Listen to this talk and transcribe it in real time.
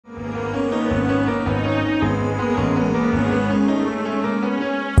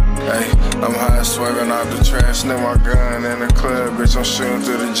Slide swerving out the trash, sniff my gun in the club, bitch, I'm shooting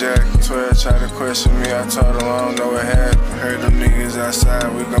through the jacket. 12 tried to question me, I told them I don't know what happened. Heard them niggas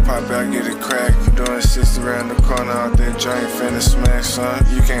outside, we gon' pop out, get it cracked. Doing 60 around the corner, out that joint, finna smack, son.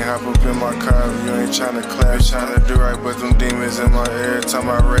 You can't hop up in my car if you ain't tryna clap. Tryna do right, but them demons in my ear, time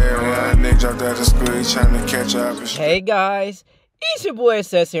I read. When a nigga dropped out of school, he tryna catch up. Hey guys, it's your boy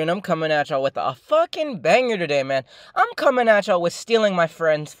xLetzyy here, and I'm coming at y'all with a fucking banger today, man. I'm coming at y'all with stealing my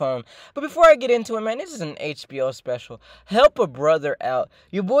friend's phone. But before I get into it, man, this is an HBO special. Help a brother out.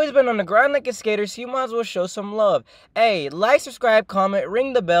 Your boy's been on the grind like a skater, so you might as well show some love. Hey, like, subscribe, comment,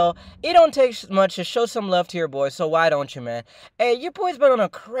 ring the bell. It don't take much to show some love to your boy, so why don't you, man? Hey, your boy's been on a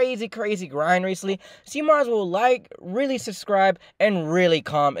crazy grind recently, so you might as well like, really subscribe, and really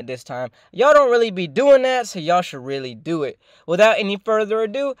comment this time. Y'all don't really be doing that, so y'all should really do it. Without any further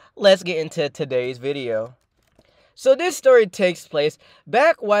ado, let's get into today's video. So this story takes place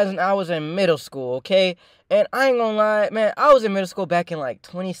back when I was in middle school, okay? And I ain't gonna lie, man, I was in middle school back in like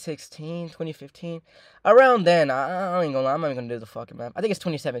 2016, 2015. Around then, I ain't gonna lie, I'm not even gonna do the fucking math. I think it's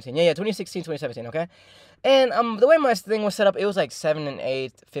 2017. Yeah, 2016, 2017, okay? And the way my thing was set up, it was like 7 and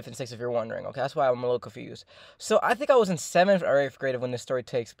 8, 5th and 6th if you're wondering, okay? That's why I'm a little confused. So I think I was in 7th or 8th grade when this story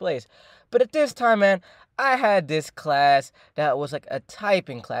takes place. But at this time, man, I had this class that was like a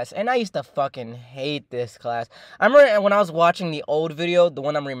typing class, and I used to fucking hate this class. I remember when I was watching the old video, the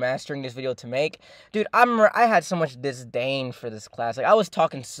one I'm remastering this video to make, dude, I remember I had so much disdain for this class. Like, I was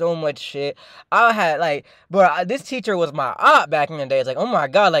talking so much shit. I had, like, bro, this teacher was my op back in the day. It's like, oh my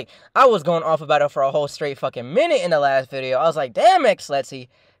god, like, I was going off about it for a whole straight fucking minute in the last video. I was like, damn, xLetzyy,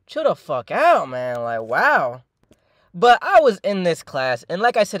 chill the fuck out, man. Like, wow. But I was in this class, and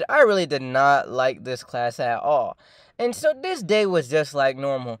like I said, I really did not like this class at all. And so this day was just like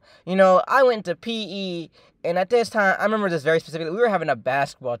normal. You know, I went to PE, and at this time, I remember this very specifically, we were having a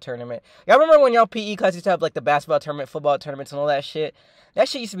basketball tournament. Y'all remember when y'all PE class used to have like the basketball tournament, football tournaments, and all that shit? That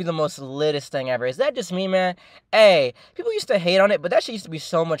shit used to be the most litest thing ever. Is that just me, man? Hey, people used to hate on it, but that shit used to be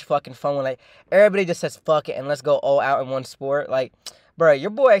so much fucking fun when, like, everybody just says fuck it and let's go all out in one sport. Like, bro, your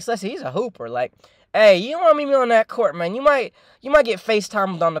boy xLetzyy, he's a hooper. Like, hey, you don't want to meet me on that court, man. You might get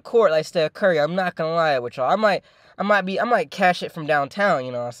FaceTimed on the court like Steph Curry. I'm not gonna lie with y'all. I might cash it from downtown,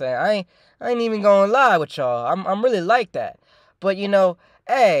 you know what I'm saying? I ain't even gonna lie with y'all. I'm really like that. But, you know,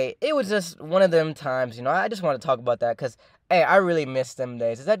 hey, it was just one of them times, you know. I just want to talk about that because, hey, I really miss them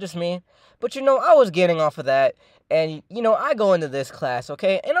days. Is that just me? But, you know, I was getting off of that, and, you know, I go into this class,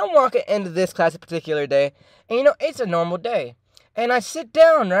 okay? And I'm walking into this class a particular day, and, you know, it's a normal day. And I sit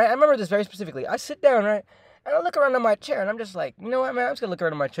down, right? I remember this very specifically. I sit down, right? And I look around in my chair, and I'm just like, you know what, man? I'm just going to look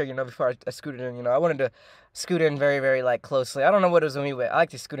around in my chair, you know, before I scooted in. You know, I wanted to scoot in very, like, closely. I don't know what it was with me, but I like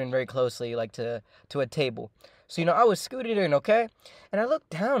to scoot in very closely, like, to a table. So, you know, I was scooted in, okay? And I look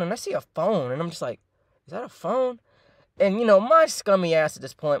down, and I see a phone, and I'm just like, is that a phone? And, you know, my scummy ass at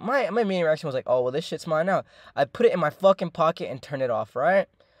this point, my main reaction was like, oh, well, this shit's mine now. I put it in my fucking pocket and turn it off, right?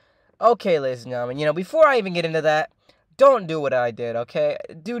 Okay, ladies and gentlemen, you know, before I even get into that, don't do what I did, okay?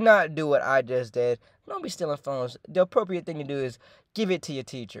 Do not do what I just did. Don't be stealing phones. The appropriate thing to do is give it to your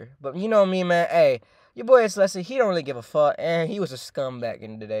teacher. But you know me, man. Hey, your boy xLetzyy, he don't really give a fuck, and he was a scumbag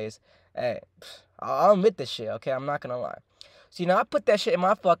in the days. Hey, I'll admit this shit, okay? I'm not gonna lie. So, you know, I put that shit in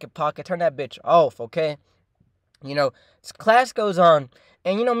my fucking pocket, turn that bitch off, okay? You know, class goes on,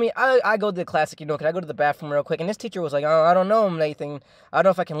 and you know me, I go to the classic, you know, can I go to the bathroom real quick? And this teacher was like, oh, I don't know, Nathan. I don't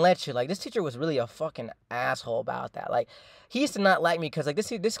know if I can let you. Like, this teacher was really a fucking asshole about that. Like, he used to not like me because, like,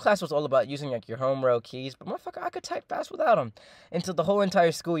 this class was all about using, like, your home row keys. But, motherfucker, I could type fast without them. And so the whole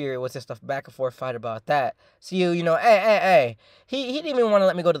entire school year, it was just a back and forth fight about that. So, you know, hey. He didn't even want to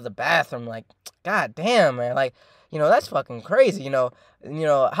let me go to the bathroom. Like, god damn, man. Like, you know, that's fucking crazy, you know.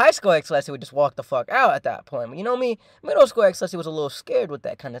 High school xLetzyy would just walk the fuck out at that point. But you know me, middle school xLetzyy was a little scared with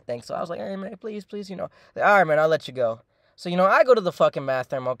that kind of thing. So I was like, hey, man, please, you know. Like, all right, man, I'll let you go. So, you know, I go to the fucking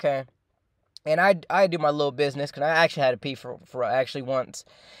bathroom, okay? And I do my little business, because I actually had to pee for actually once.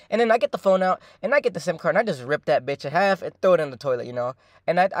 And then I get the phone out, and I get the SIM card, and I just rip that bitch in half and throw it in the toilet, you know.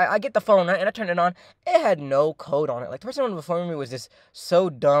 And I get the phone, right, and I turn it on. It had no code on it. Like, the person on before me was just so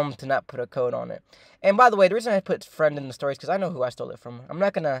dumb to not put a code on it. And by the way, the reason I put friend in the story is because I know who I stole it from. I'm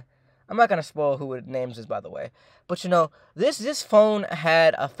not gonna spoil who the names is, by the way. But, you know, this phone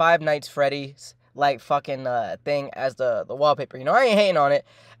had a Five Nights Freddy's, like, fucking thing as the wallpaper. You know, I ain't hating on it.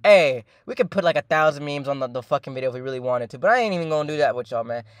 Hey, we could put like 1,000 memes on the fucking video if we really wanted to, but I ain't even gonna do that with y'all,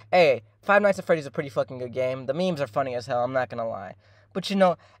 man. Hey, Five Nights at Freddy's is a pretty fucking good game. The memes are funny as hell, I'm not gonna lie. But, you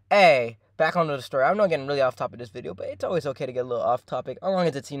know, hey, back onto the story. I'm not getting really off topic of this video, but it's always okay to get a little off topic, as long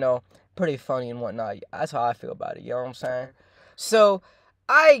as it's, you know, pretty funny and whatnot. That's how I feel about it, you know what I'm saying? So,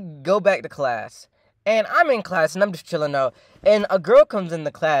 I go back to class, and I'm in class, and I'm just chilling out, and a girl comes in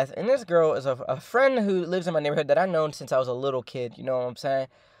the class, and this girl is a friend who lives in my neighborhood that I've known since I was a little kid, you know what I'm saying?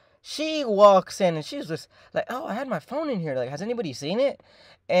 She walks in, and she's just like, oh, I had my phone in here, like, has anybody seen it?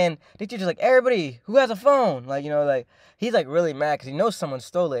 And the teacher's like, everybody who has a phone, like, you know, like, he's, like, really mad, because he knows someone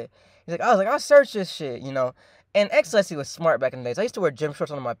stole it. He's like, I was like, I'll search this shit, you know? And xLetzyy was smart back in the days. I used to wear gym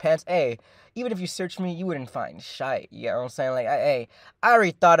shorts under my pants. Hey, even if you search me, you wouldn't find shite. You know what I'm saying? Like, I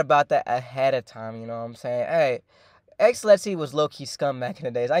already thought about that ahead of time. You know what I'm saying? Hey, xLetzyy was low-key scum back in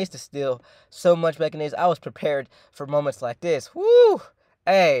the days. I used to steal so much back in the days. I was prepared for moments like this. Woo!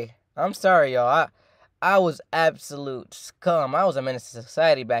 Hey, I'm sorry, y'all. I was absolute scum. I was a menace to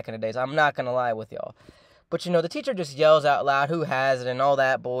society back in the days. I'm not gonna lie with y'all. But, you know, the teacher just yells out loud, who has it, and all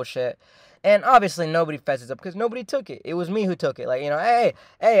that bullshit. And obviously nobody fesses up because nobody took it. It was me who took it. Like, you know, hey,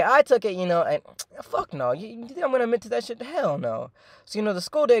 I took it, you know, and fuck no. You think I'm going to admit to that shit? Hell no. So, you know, the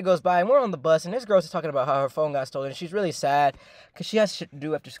school day goes by, and we're on the bus, and this girl's talking about how her phone got stolen. And she's really sad because she has shit to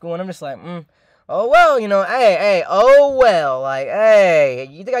do after school. And I'm just like, oh, well, you know, oh, well. Like, hey,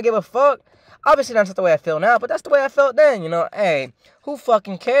 you think I give a fuck? Obviously, that's not the way I feel now, but that's the way I felt then, you know. Hey, who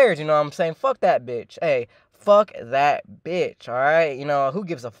fucking cares, you know what I'm saying? Fuck that bitch. Hey, fuck that bitch, alright? You know, who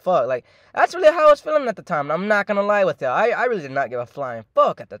gives a fuck? Like, that's really how I was feeling at the time. I'm not gonna lie with y'all. I really did not give a flying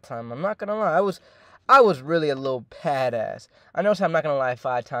fuck at the time. I'm not gonna lie. I was really a little badass. I know I'm not gonna lie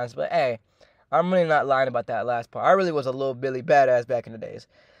 5 times, but hey, I'm really not lying about that last part. I really was a little Billy badass back in the days.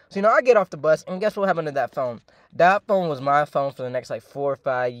 So, you know, I get off the bus, and guess what happened to that phone? That phone was my phone for the next, like, 4 or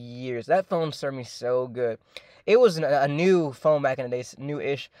 5 years. That phone served me so good. It was a new phone back in the days,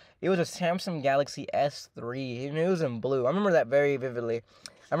 new-ish. It was a Samsung Galaxy S3, and it was in blue. I remember that very vividly.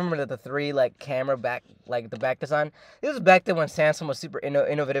 I remember that the 3, like, camera back, like, the back design. This was back then when Samsung was super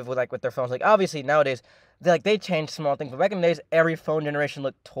innovative with, like, with their phones. Like, obviously, nowadays, they changed small things. But back in the days, every phone generation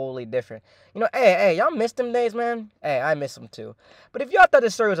looked totally different. You know, hey, y'all missed them days, man? Hey, I miss them, too. But if y'all thought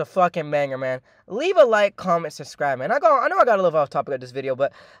this story was a fucking banger, man, leave a like, comment, subscribe, man. I know I got a little off topic of this video,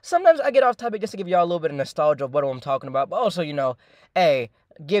 but sometimes I get off topic just to give y'all a little bit of nostalgia of what I'm talking about. But also, you know, hey,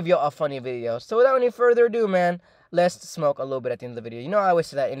 give y'all a funny video. So without any further ado, man, let's smoke a little bit at the end of the video. You know I always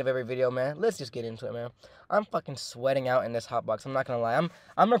say that at the end of every video, man. Let's just get into it, man. I'm fucking sweating out in this hot box. I'm not gonna lie.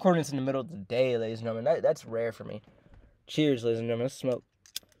 I'm recording this in the middle of the day, ladies and gentlemen. That's rare for me. Cheers, ladies and gentlemen. Let's smoke.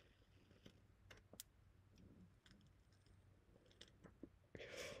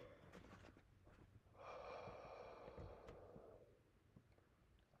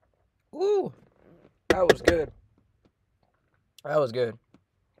 Ooh, that was good. That was good.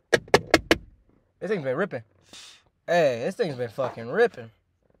 This thing's been ripping. Hey, this thing's been fucking ripping.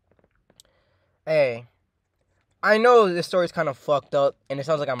 Hey, I know this story's kind of fucked up, and it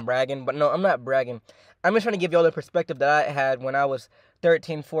sounds like I'm bragging, but no, I'm not bragging. I'm just trying to give y'all the perspective that I had when I was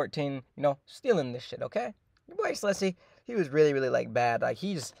 13, 14, you know, stealing this shit, okay? Your boy xLetzyy, he was really, really, like, bad. Like,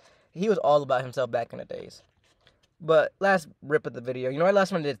 he was all about himself back in the days. But last rip of the video, you know, I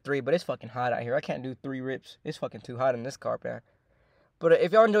last one did 3, but it's fucking hot out here. I can't do 3 rips. It's fucking too hot in this car, man. But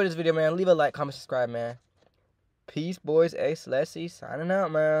if y'all enjoyed this video, man, leave a like, comment, subscribe, man. Peace, boys. xLetzyy signing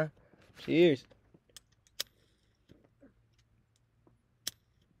out, man. Cheers.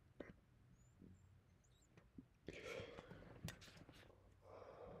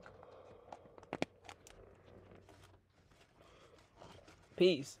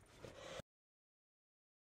 Peace.